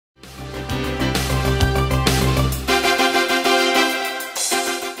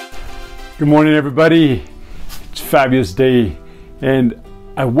Good morning, everybody. It's a fabulous day, and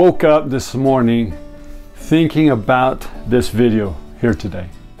I woke up this morning thinking about this video here today.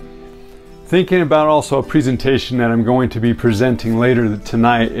 Thinking about also a presentation that I'm going to be presenting later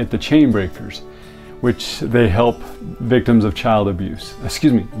tonight at the Chain Breakers, which they help victims of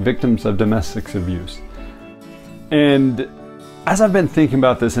victims of domestic abuse. And as I've been thinking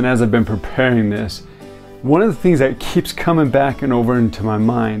about this and as I've been preparing this, one of the things that keeps coming back and over into my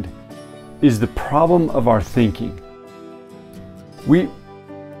mind is the problem of our thinking. We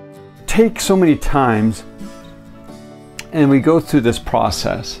take so many times and we go through this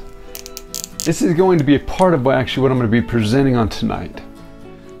process. This is going to be a part of what I'm going to be presenting on tonight.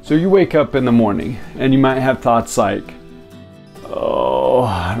 So you wake up in the morning and you might have thoughts like, oh,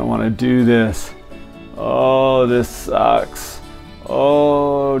 I don't want to do this. Oh, this sucks.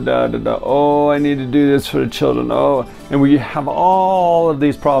 Oh, oh, I need to do this for the children. Oh, and we have all of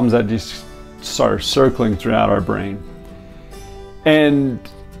these problems that just start circling throughout our brain. And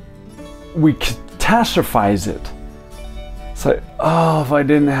we catastrophize it. It's like, oh, if I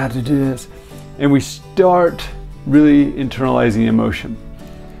didn't have to do this. And we start really internalizing emotion.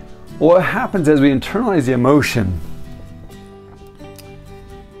 What happens as we internalize the emotion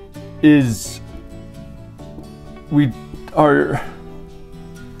is we are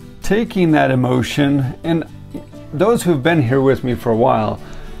taking that emotion, and those who've been here with me for a while,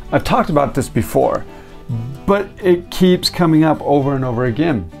 I've talked about this before, but it keeps coming up over and over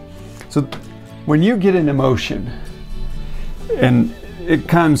again. So when you get an emotion and it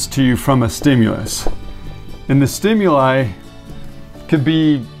comes to you from a stimulus, and the stimuli could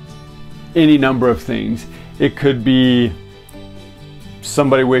be any number of things. It could be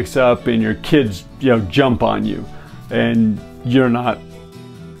somebody wakes up and your kids jump on you and you're not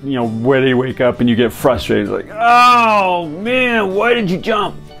where they wake up and you get frustrated, like, oh man, why did you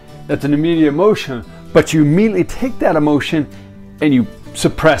jump? That's an immediate emotion, but you immediately take that emotion and you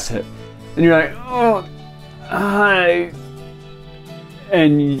suppress it. And you're like, oh, hi.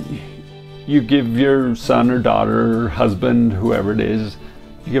 And you give your son or daughter or husband, whoever it is,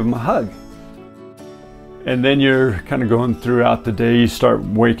 you give them a hug. And then you're kind of going throughout the day, you start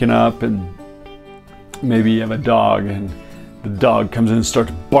waking up and maybe you have a dog and the dog comes in and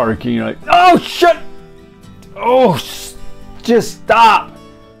starts barking. You're like, oh, shit! Oh, just stop!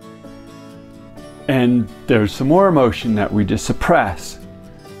 And there's some more emotion that we just suppress.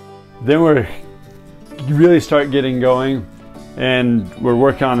 Then we really start getting going and we're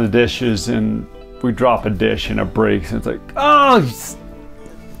working on the dishes and we drop a dish and it breaks and it's like,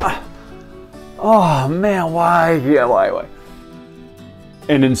 oh man, why? Yeah, why?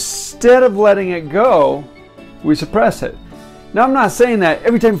 And instead of letting it go, we suppress it. Now, I'm not saying that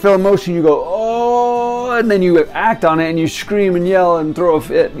every time you feel emotion, you go, oh, and then you act on it and you scream and yell and throw a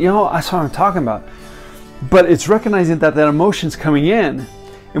fit. That's what I'm talking about. But it's recognizing that emotion's coming in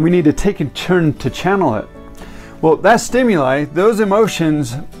and we need to take a turn to channel it. Well, that stimuli, those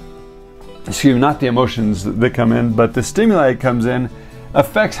emotions, not the emotions that come in, but the stimuli that comes in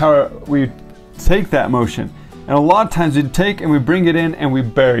affects how we take that emotion. And a lot of times we take and we bring it in and we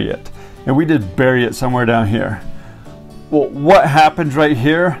bury it. And we just bury it somewhere down here. Well, what happens right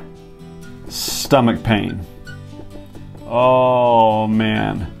here? Stomach pain. Oh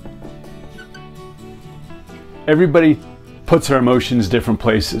man. Everybody puts their emotions different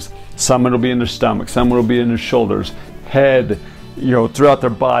places. Some it'll be in their stomach, some will be in their shoulders, head, throughout their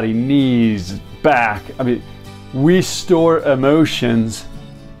body, knees, back. I mean, we store emotions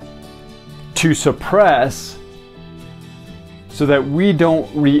to suppress so that we don't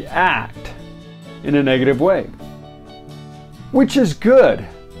react in a negative way, which is good.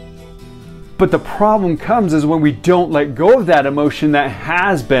 But the problem comes is when we don't let go of that emotion that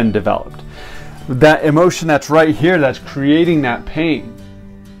has been developed, that emotion that's right here that's creating that pain.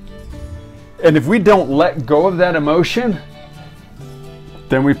 And if we don't let go of that emotion,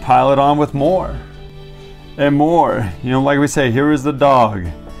 then we pile it on with more and more. Like we say, here is the dog,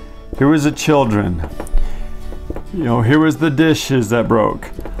 here was the children, here was the dishes that broke.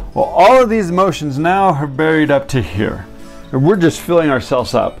 Well, all of these emotions now are buried up to here. And we're just filling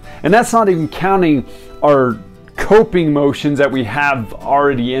ourselves up. And that's not even counting our coping emotions that we have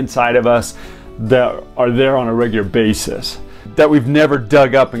already inside of us that are there on a regular basis, that we've never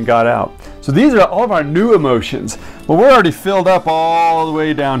dug up and got out. So these are all of our new emotions. Well, we're already filled up all the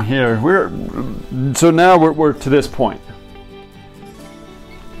way down here. So now we're to this point.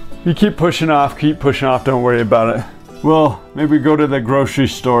 You keep pushing off, don't worry about it. Well, maybe we go to the grocery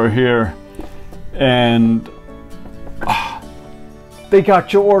store here and they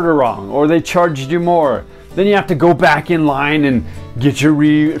got your order wrong or they charged you more. Then you have to go back in line and get your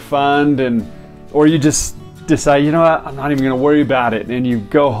refund, or you just decide, you know what, I'm not even going to worry about it, and you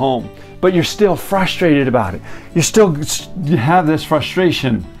go home. But you're still frustrated about it. You have this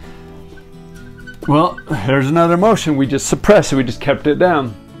frustration. Well, here's another emotion. We just suppressed it. We just kept it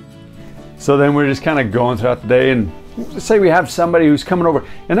down. So then we're just kind of going throughout the day, and say we have somebody who's coming over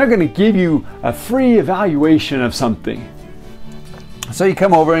and they're going to give you a free evaluation of something. So you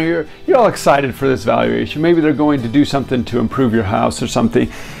come over and you're all excited for this evaluation. Maybe they're going to do something to improve your house or something.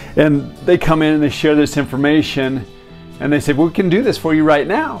 And they come in and they share this information and they say, well, we can do this for you right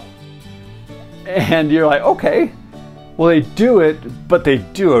now. And you're like, okay. Well, they do it, but they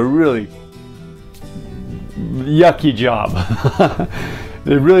do a really yucky job.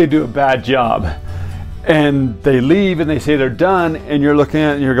 They really do a bad job. And they leave and they say they're done, and you're looking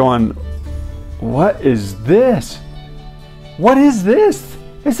at it and you're going, what is this? What is this?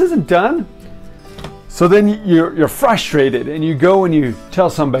 This isn't done. So then you're frustrated and you go and you tell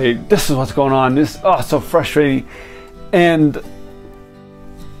somebody, this is what's going on. This, oh, so frustrating.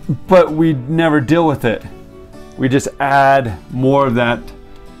 But we never deal with it. We just add more of that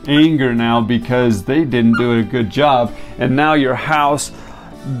anger now because they didn't do a good job. And now your house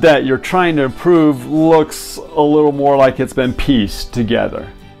that you're trying to improve looks a little more like it's been pieced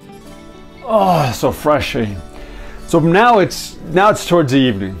together. Oh, so frustrating. So now it's towards the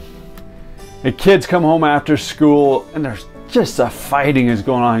evening. The kids come home after school and there's just a fighting is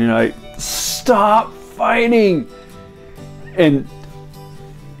going on. You're like, stop fighting. And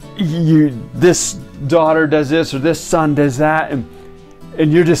this daughter does this or this son does that, and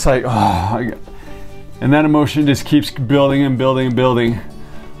you're just like, oh, and that emotion just keeps building and building and building.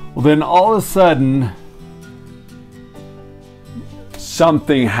 Well, then all of a sudden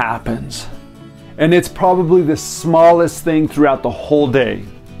something happens, and it's probably the smallest thing throughout the whole day.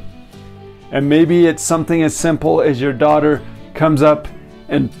 And maybe it's something as simple as your daughter comes up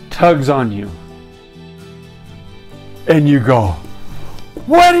and tugs on you, and you go,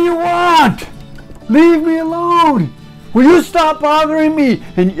 what do you want? Leave me alone. Will you stop bothering me?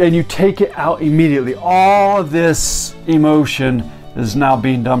 And you take it out immediately. All of this emotion is now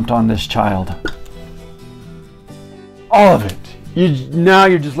being dumped on this child. All of it. Now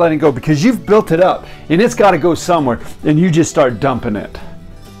you're just letting go because you've built it up and it's got to go somewhere, and you just start dumping it.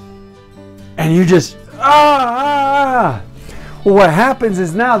 And you just, Well, what happens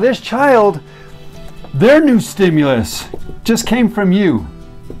is now this child, their new stimulus just came from you.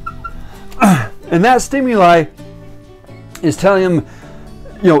 And that stimuli is telling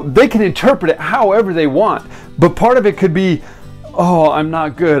them, they can interpret it however they want. But part of it could be, oh, I'm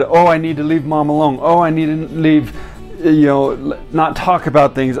not good. Oh, I need to leave mom alone. Oh, I need to leave, not talk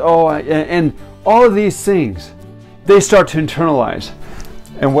about things. Oh, and all of these things, they start to internalize.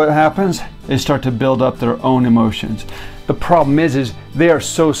 And what happens? They start to build up their own emotions. The problem is they are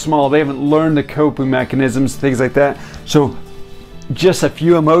so small. They haven't learned the coping mechanisms, things like that. So just a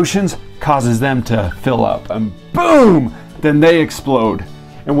few emotions causes them to fill up, and boom, then they explode.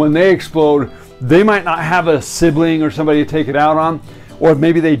 And when they explode, they might not have a sibling or somebody to take it out on, or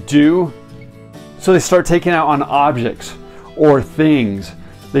maybe they do. So they start taking it out on objects or things.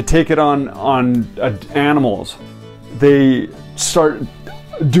 They take it on animals. They start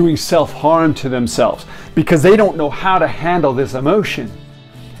doing self-harm to themselves because they don't know how to handle this emotion.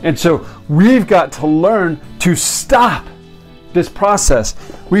 And so we've got to learn to stop this process.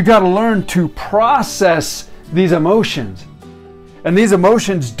 We've got to learn to process these emotions. And these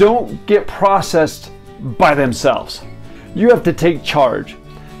emotions don't get processed by themselves. You have to take charge.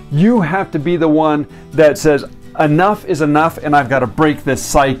 You have to be the one that says, enough is enough and I've got to break this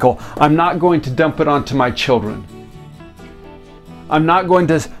cycle. I'm not going to dump it onto my children. I'm not going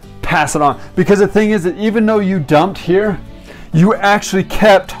to pass it on. Because the thing is that even though you dumped here, you actually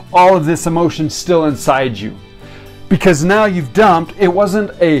kept all of this emotion still inside you. Because now you've dumped, it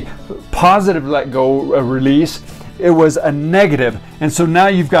wasn't a positive let go release, it was a negative. And so now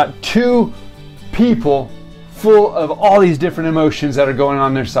you've got two people full of all these different emotions that are going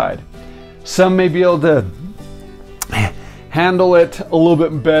on their side. Some may be able to handle it a little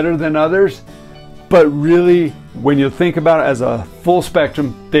bit better than others, but really, when you think about it as a full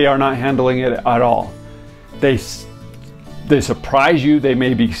spectrum, they are not handling it at all. They surprise you. They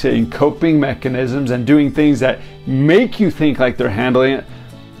may be saying coping mechanisms and doing things that make you think like they're handling it,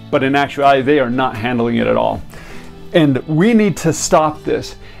 but in actuality, they are not handling it at all. And we need to stop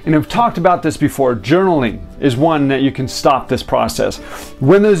this. And I've talked about this before. Journaling is one that you can stop this process.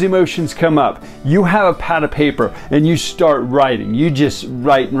 When those emotions come up, you have a pad of paper and you start writing. You just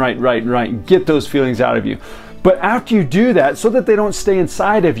write and write and get those feelings out of you. But after you do that, so that they don't stay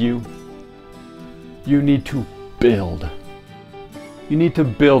inside of you, you need to build. You need to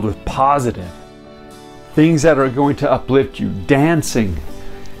build with positive things that are going to uplift you. Dancing,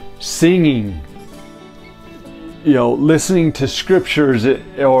 singing, listening to scriptures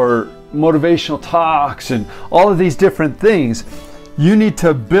or motivational talks and all of these different things. You need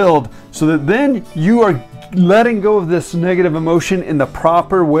to build so that then you are letting go of this negative emotion in the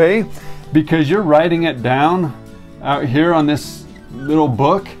proper way, because you're writing it down out here on this little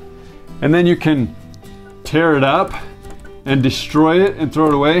book, and then you can tear it up and destroy it and throw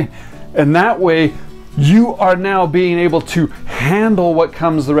it away. And that way you are now being able to handle what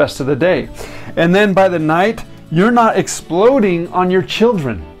comes the rest of the day. And then by the night, you're not exploding on your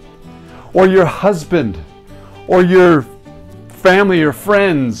children or your husband or your family or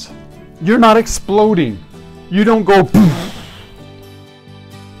friends. You're not exploding. You don't go poof.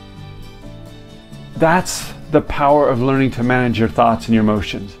 That's the power of learning to manage your thoughts and your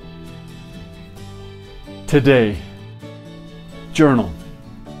emotions. Today, journal.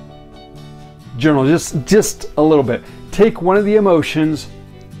 Journal just a little bit. Take one of the emotions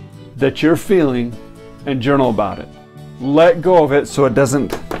that you're feeling and journal about it. Let go of it so it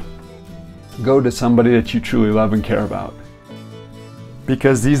doesn't go to somebody that you truly love and care about.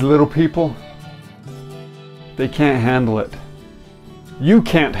 Because these little people, they can't handle it. You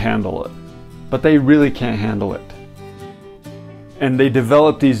can't handle it, but they really can't handle it. And they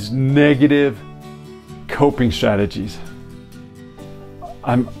develop these negative coping strategies.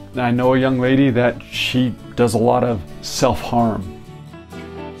 I know a young lady that she does a lot of self-harm.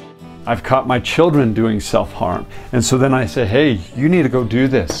 I've caught my children doing self-harm. And so then I say, hey, you need to go do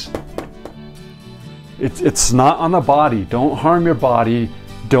this. It's not on the body. Don't harm your body.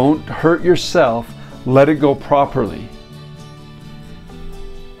 Don't hurt yourself. Let it go properly.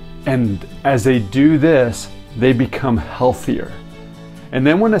 And as they do this, they become healthier. And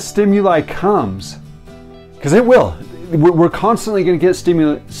then when a stimuli comes, because it will, we're constantly going to get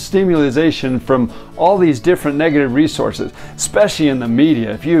stimulation from all these different negative resources, especially in the media.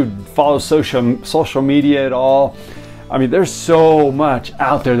 If you follow social media at all, I mean, there's so much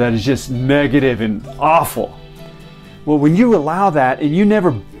out there that is just negative and awful. Well, when you allow that and you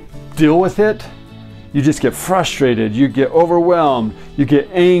never deal with it, you just get frustrated, you get overwhelmed, you get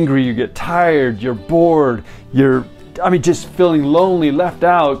angry, you get tired, you're bored, just feeling lonely, left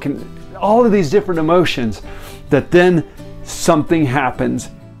out, all of these different emotions. That then something happens,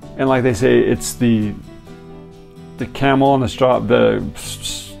 and like they say, it's the camel on the straw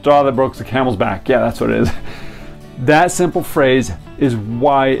that broke the camel's back. Yeah, that's what it is. That simple phrase is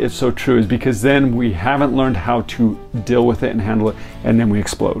why it's so true, is because then we haven't learned how to deal with it and handle it, and then we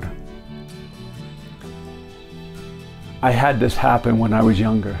explode. I had this happen when I was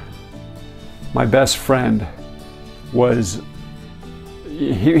younger. My best friend was,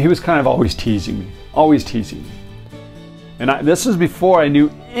 he was kind of always teasing me. And this was before I knew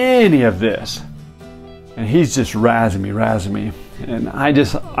any of this. And he's just razzing me. And I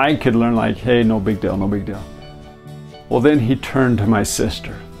could learn like, hey, no big deal. Well, then he turned to my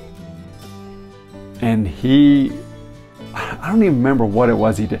sister. And I don't even remember what it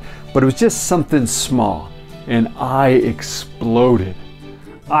was he did, but it was just something small. And I exploded.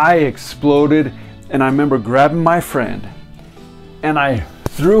 And I remember grabbing my friend and I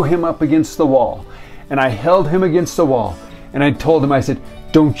threw him up against the wall. And I held him against the wall. And I told him, I said,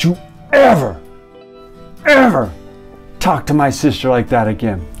 don't you ever talk to my sister like that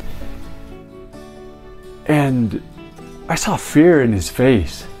again. And I saw fear in his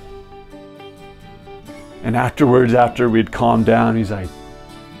face. And afterwards, after we'd calmed down, he's like,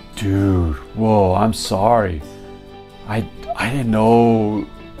 dude, whoa, I'm sorry. I didn't know,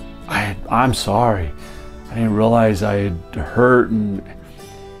 I'm sorry. I didn't realize I had hurt, and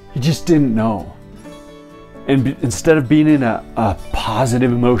he just didn't know. And instead of being in a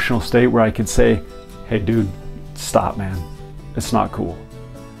positive emotional state where I could say, hey dude, stop man, it's not cool,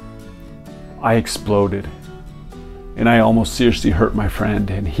 I exploded. And I almost seriously hurt my friend,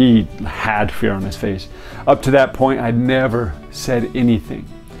 and he had fear on his face. Up to that point, I'd never said anything.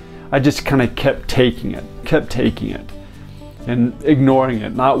 I just kind of kept taking it, and ignoring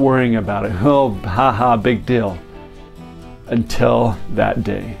it, not worrying about it. Oh, haha, big deal. Until that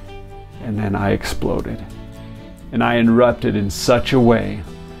day. And then I exploded. And I erupted in such a way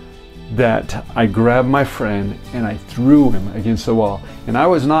that I grabbed my friend and I threw him against the wall. And I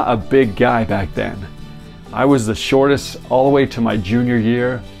was not a big guy back then. I was the shortest all the way to my junior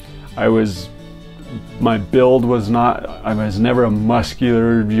year. My build was not, I was never a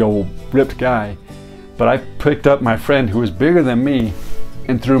muscular, ripped guy. But I picked up my friend who was bigger than me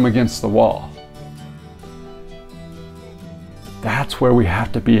and threw him against the wall. That's where we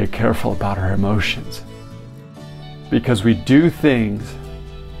have to be careful about our emotions. because we do things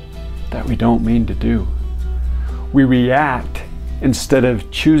that we don't mean to do. We react instead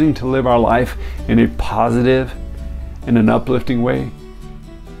of choosing to live our life in a positive and an uplifting way.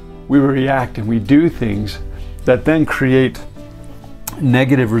 We react and we do things that then create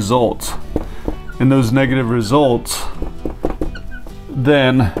negative results. And those negative results,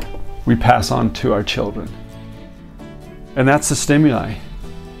 then we pass on to our children. And that's the stimuli.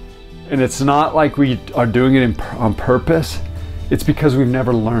 And it's not like we are doing it on purpose. It's because we've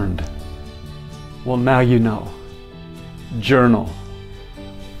never learned. Well, now you know. Journal.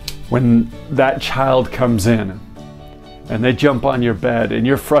 When that child comes in and they jump on your bed and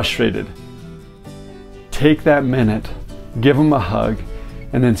you're frustrated, take that minute, give them a hug,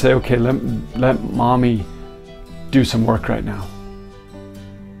 and then say, okay, let mommy do some work right now.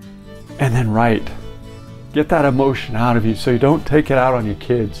 And then write. Get that emotion out of you so you don't take it out on your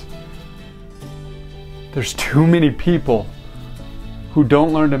kids. There's too many people who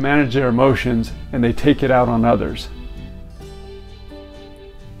don't learn to manage their emotions and they take it out on others.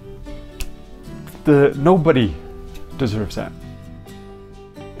 Nobody deserves that.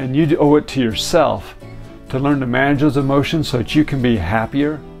 And you owe it to yourself to learn to manage those emotions so that you can be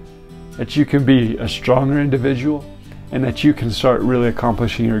happier, that you can be a stronger individual, and that you can start really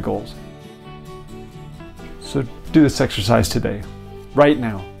accomplishing your goals. So do this exercise today, right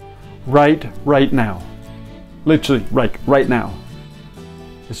now. Right now. Literally, right now.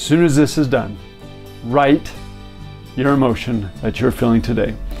 As soon as this is done, write your emotion that you're feeling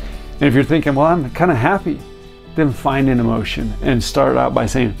today. And if you're thinking, well, I'm kind of happy, then find an emotion and start out by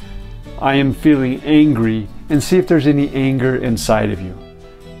saying, I am feeling angry, and see if there's any anger inside of you.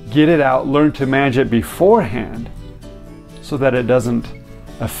 Get it out, learn to manage it beforehand so that it doesn't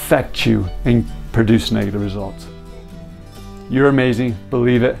affect you and produce negative results. You're amazing,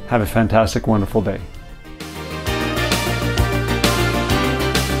 believe it, have a fantastic, wonderful day.